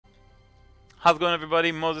How's it going,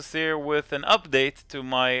 everybody? Moses here with an update to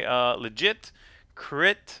my legit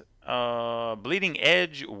crit bleeding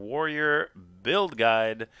edge warrior build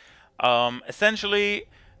guide. Essentially,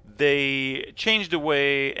 they changed the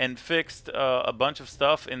way and fixed a bunch of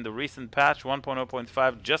stuff in the recent patch.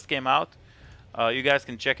 1.0.5 just came out. You guys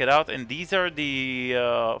can check it out. And these are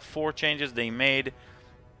the 4 changes they made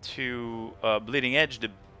to bleeding edge.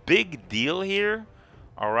 The big deal here,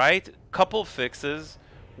 all right, couple fixes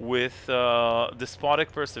with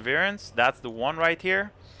Despotic Perseverance. That's the one right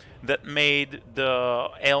here that made the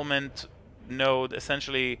ailment node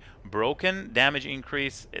essentially broken. Damage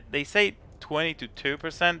increase, they say 20 to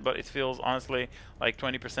 2%, but it feels honestly like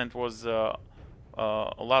 20% was a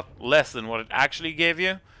lot less than what it actually gave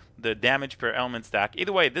you. The damage per element stack.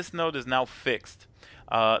 Either way, this node is now fixed.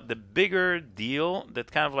 The bigger deal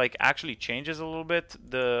that kind of like actually changes a little bit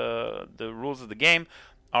the rules of the game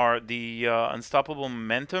are the unstoppable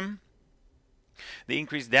momentum, the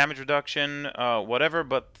increased damage reduction, whatever,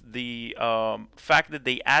 but the fact that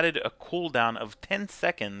they added a cooldown of 10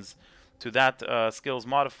 seconds to that skill's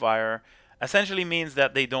modifier essentially means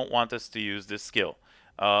that they don't want us to use this skill.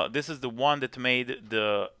 This is the one that made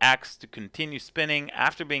the axe to continue spinning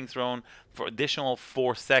after being thrown for additional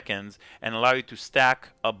 4 seconds and allow you to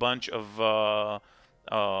stack a bunch of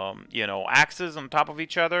axes on top of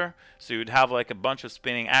each other. So you'd have like a bunch of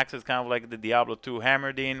spinning axes, kind of like the Diablo 2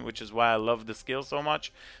 Hammerdine, which is why I love the skill so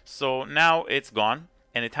much. So now it's gone,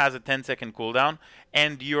 and it has a 10-second cooldown,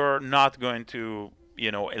 and you're not going to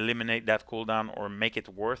eliminate that cooldown or make it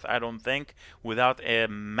worth, I don't think, without a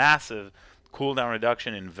massive cooldown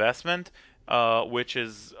reduction investment, which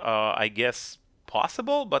is I guess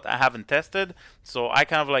possible, but I haven't tested, so I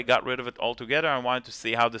kind of like got rid of it altogether. I wanted to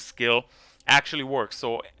see how the skill actually works.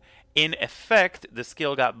 So in effect, the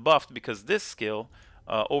skill got buffed because this skill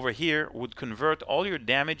over here would convert all your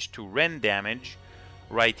damage to Ren damage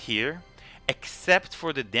right here, except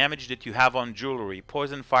for the damage that you have on jewelry,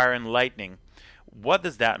 poison, fire, and lightning. What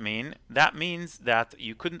does that mean? That means that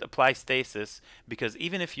you couldn't apply stasis because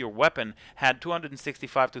even if your weapon had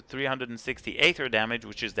 265 to 360 Aether damage,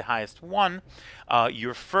 which is the highest one,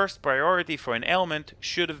 your first priority for an ailment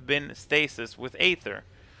should have been stasis with Aether,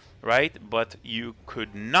 right? But you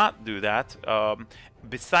could not do that.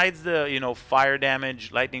 Besides the fire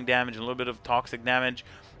damage, lightning damage, and a little bit of toxic damage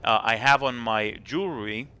I have on my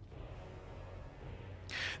jewelry,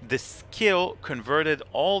 the skill converted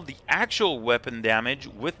all the actual weapon damage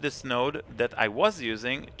with this node that I was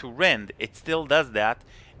using to rend. It still does that.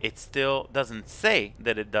 It still doesn't say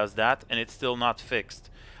that it does that, and it's still not fixed.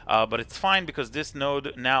 But it's fine because this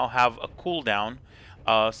node now have a cooldown,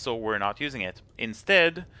 so we're not using it.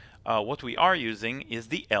 Instead, what we are using is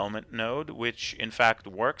the ailment node, which in fact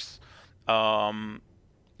works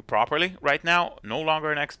properly right now. No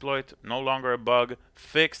longer an exploit, no longer a bug,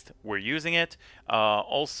 fixed. We're using it.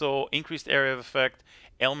 Also increased area of effect,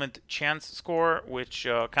 ailment chance score, which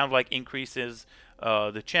kind of like increases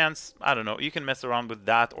the chance. I don't know, you can mess around with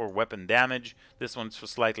that, or weapon damage. This one's for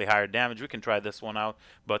slightly higher damage. We can try this one out,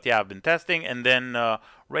 but yeah, I've been testing. And then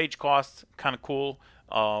rage cost, kind of cool,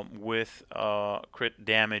 with crit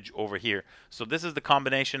damage over here. So this is the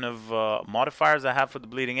combination of modifiers I have for the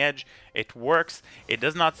bleeding edge. It works. It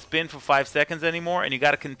does not spin for 5 seconds anymore, and you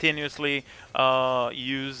got to continuously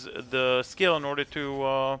use the skill in order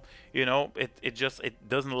to it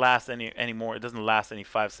doesn't last anymore. It doesn't last any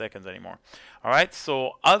 5 seconds anymore. All right,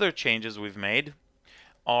 so other changes we've made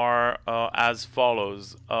are as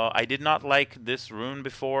follows. I did not like this rune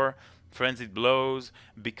before, Frenzied Blows,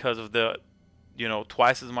 because of the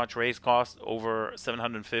twice as much raise cost, over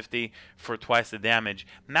 750 for twice the damage.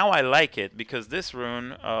 Now I like it because this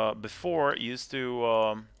rune before used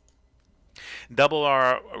to double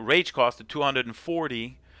our rage cost to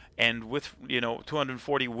 240, and with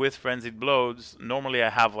 240 with Frenzied Blows, normally I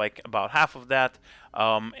have like about half of that,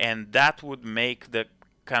 and that would make the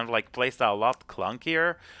kind of like playstyle a lot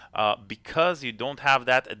clunkier. Because you don't have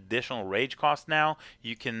that additional rage cost now,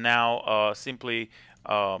 you can now simply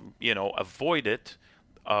avoid it,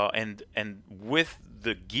 and with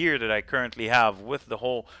the gear that I currently have, with the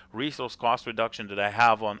whole resource cost reduction that I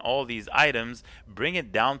have on all these items, bring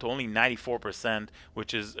it down to only 94%,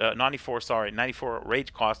 which is 94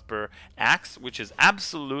 rage cost per axe, which is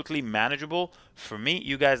absolutely manageable for me.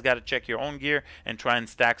 You guys got to check your own gear and try and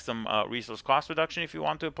stack some resource cost reduction if you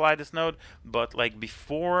want to apply this node. But like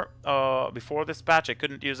before this patch, I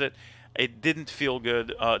couldn't use it. it didn't feel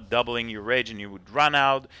good doubling your rage, and you would run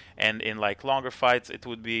out, and in like longer fights it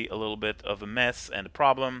would be a little bit of a mess and a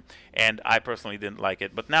problem, and I personally didn't like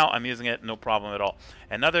it. But now I'm using it, no problem at all.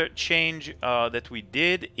 Another change that we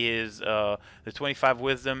did is the 25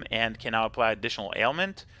 wisdom, and can now apply additional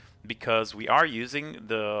ailment, because we are using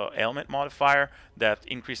the ailment modifier that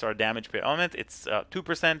increase our damage per element. It's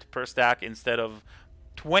 2% per stack instead of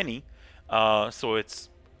 20, so it's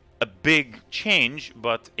a big change,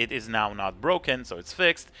 but it is now not broken, so it's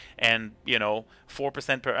fixed. And you know,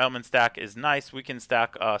 4% per element stack is nice. We can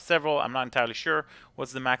stack several. I'm not entirely sure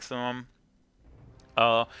what's the maximum,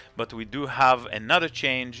 but we do have another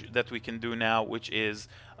change that we can do now, which is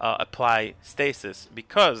apply stasis,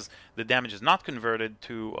 because the damage is not converted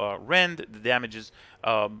to rend. The damage is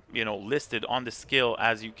you know, listed on the skill,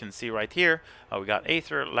 as you can see right here. We got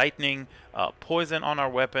aether, lightning, poison on our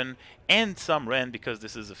weapon, and some rend, because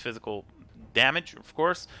this is a physical damage, of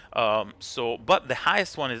course. But the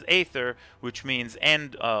highest one is aether, which means,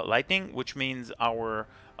 and lightning, which means our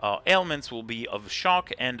ailments will be of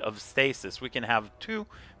shock and of stasis. We can have 2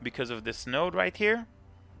 because of this node right here.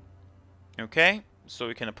 Okay, so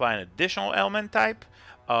we can apply an additional element type,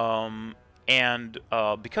 and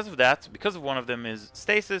because of that, because of one of them is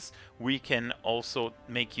stasis, we can also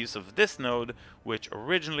make use of this node, which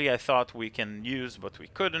originally I thought we can use, but we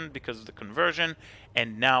couldn't because of the conversion,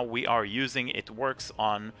 and now we are using it. Works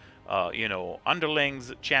on you know,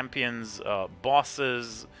 underlings, champions,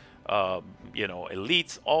 bosses, you know,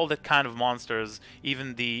 elites, all that kind of monsters.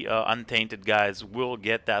 Even the untainted guys will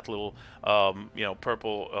get that little you know,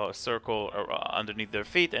 purple circle underneath their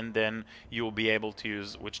feet, and then you will be able to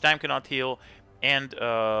use which time cannot heal and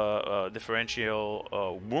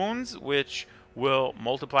differential wounds, which will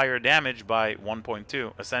multiply your damage by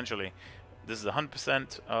 1.2 essentially. This is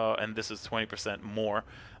 100%, and this is 20% more,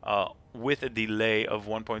 with a delay of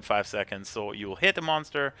 1.5 seconds. So you'll hit a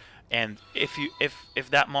monster, and if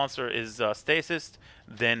that monster is stasis,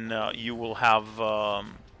 then you will have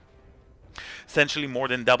essentially more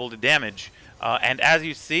than double the damage. And as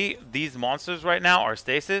you see, these monsters right now are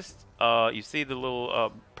stasis. You see the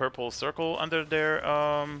little purple circle under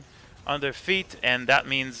their feet, and that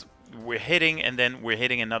means we're hitting, and then we're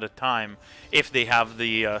hitting another time if they have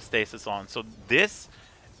the stasis on. So this,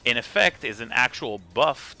 in effect, is an actual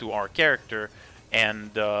buff to our character,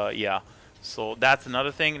 and yeah. So that's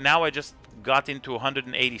another thing. Now I just got into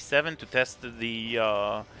 187 to test the you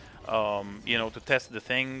know, to test the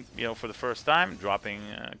thing, you know, for the first time. Dropping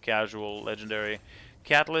casual legendary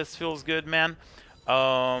catalyst feels good, man.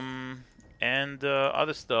 And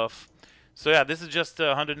other stuff. So yeah, this is just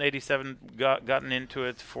 187. Gotten into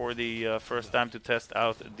it for the first time to test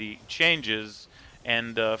out the changes,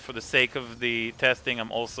 and for the sake of the testing,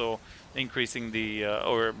 I'm also increasing the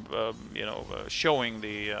you know, showing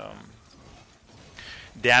the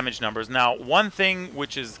damage numbers. Now, one thing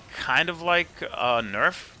which is kind of like a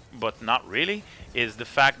nerf, but not really, is the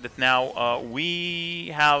fact that now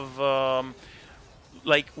we have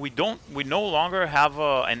like, we no longer have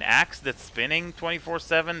an axe that's spinning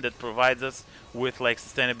 24/7 that provides us with like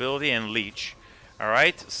sustainability and leech. All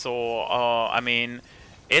right, so I mean,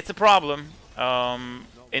 it's a problem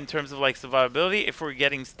in terms of like survivability. If we're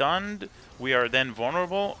getting stunned, we are then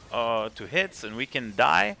vulnerable to hits, and we can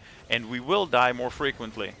die, and we will die more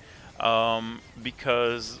frequently,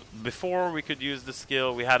 because before we could use the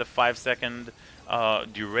skill, we had a 5-second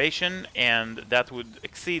duration, and that would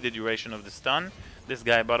exceed the duration of the stun. This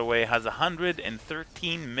guy, by the way, has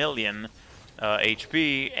 113 million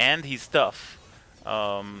HP, and he's tough.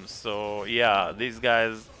 So yeah, these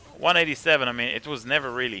guys, 187, I mean, it was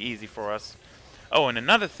never really easy for us. Oh, and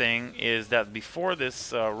another thing is that before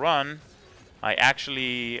this run, I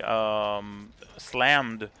actually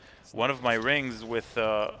slammed one of my rings with...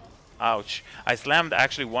 ouch. I slammed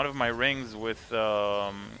actually one of my rings with...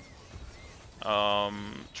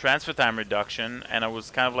 transfer time reduction, and I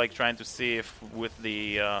was kind of like trying to see if with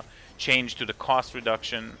the change to the cost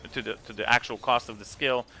reduction, to the actual cost of the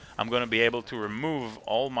skill, I'm going to be able to remove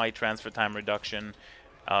all my transfer time reduction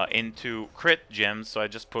into crit gems. So I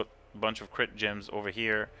just put a bunch of crit gems over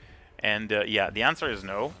here, and yeah, the answer is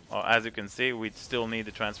no. As you can see, we still need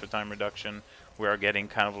the transfer time reduction. We are getting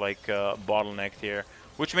kind of like bottlenecked here,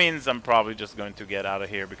 which means I'm probably just going to get out of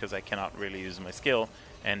here because I cannot really use my skill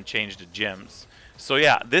and change the gems. So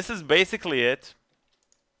yeah, this is basically it.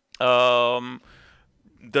 The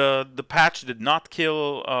patch did not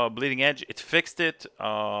kill Bleeding Edge. It fixed it.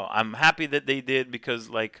 I'm happy that they did, because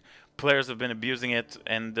like players have been abusing it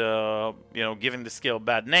and you know, giving the skill a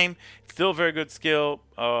bad name. It's still a very good skill.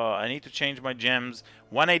 I need to change my gems.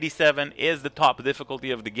 187 is the top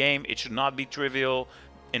difficulty of the game. It should not be trivial.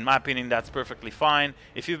 in my opinion, that's perfectly fine.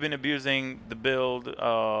 If you've been abusing the build,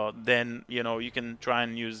 then you know you can try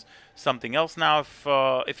and use something else now.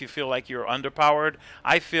 If you feel like you're underpowered,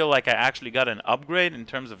 I feel like I actually got an upgrade in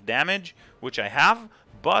terms of damage, which I have,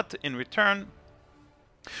 but in return,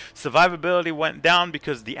 survivability went down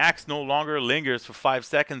because the axe no longer lingers for 5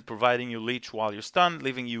 seconds, providing you leech while you're stunned,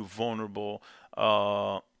 leaving you vulnerable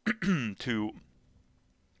to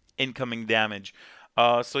incoming damage.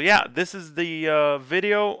 So yeah, this is the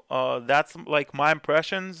video. That's like my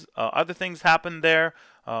impressions. Other things happened there,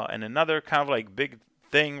 and another kind of like big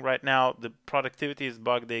thing right now, the productivity is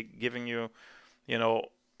bug. They giving you, you know,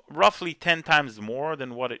 roughly 10 times more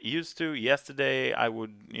than what it used to. Yesterday, I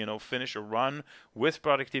would, you know, finish a run with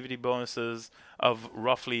productivity bonuses of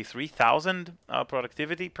roughly 3,000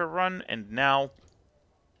 productivity per run, and now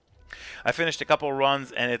I finished a couple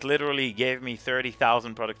runs and it literally gave me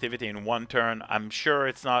 30,000 productivity in one turn. I'm sure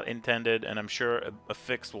it's not intended, and I'm sure a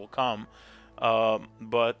fix will come.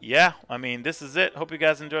 But yeah, I mean, this is it. Hope you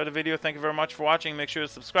guys enjoyed the video. Thank you very much for watching. Make sure to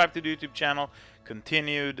subscribe to the YouTube channel.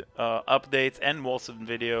 Continued updates and Wilson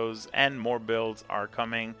videos and more builds are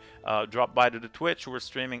coming. Drop by to the Twitch. We're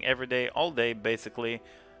streaming every day, all day, basically.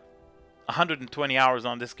 120 hours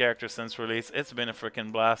on this character since release. It's been a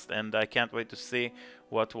freaking blast, and I can't wait to see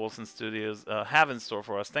what Wilson Studios have in store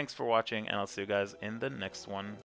for us. Thanks for watching, and I'll see you guys in the next one.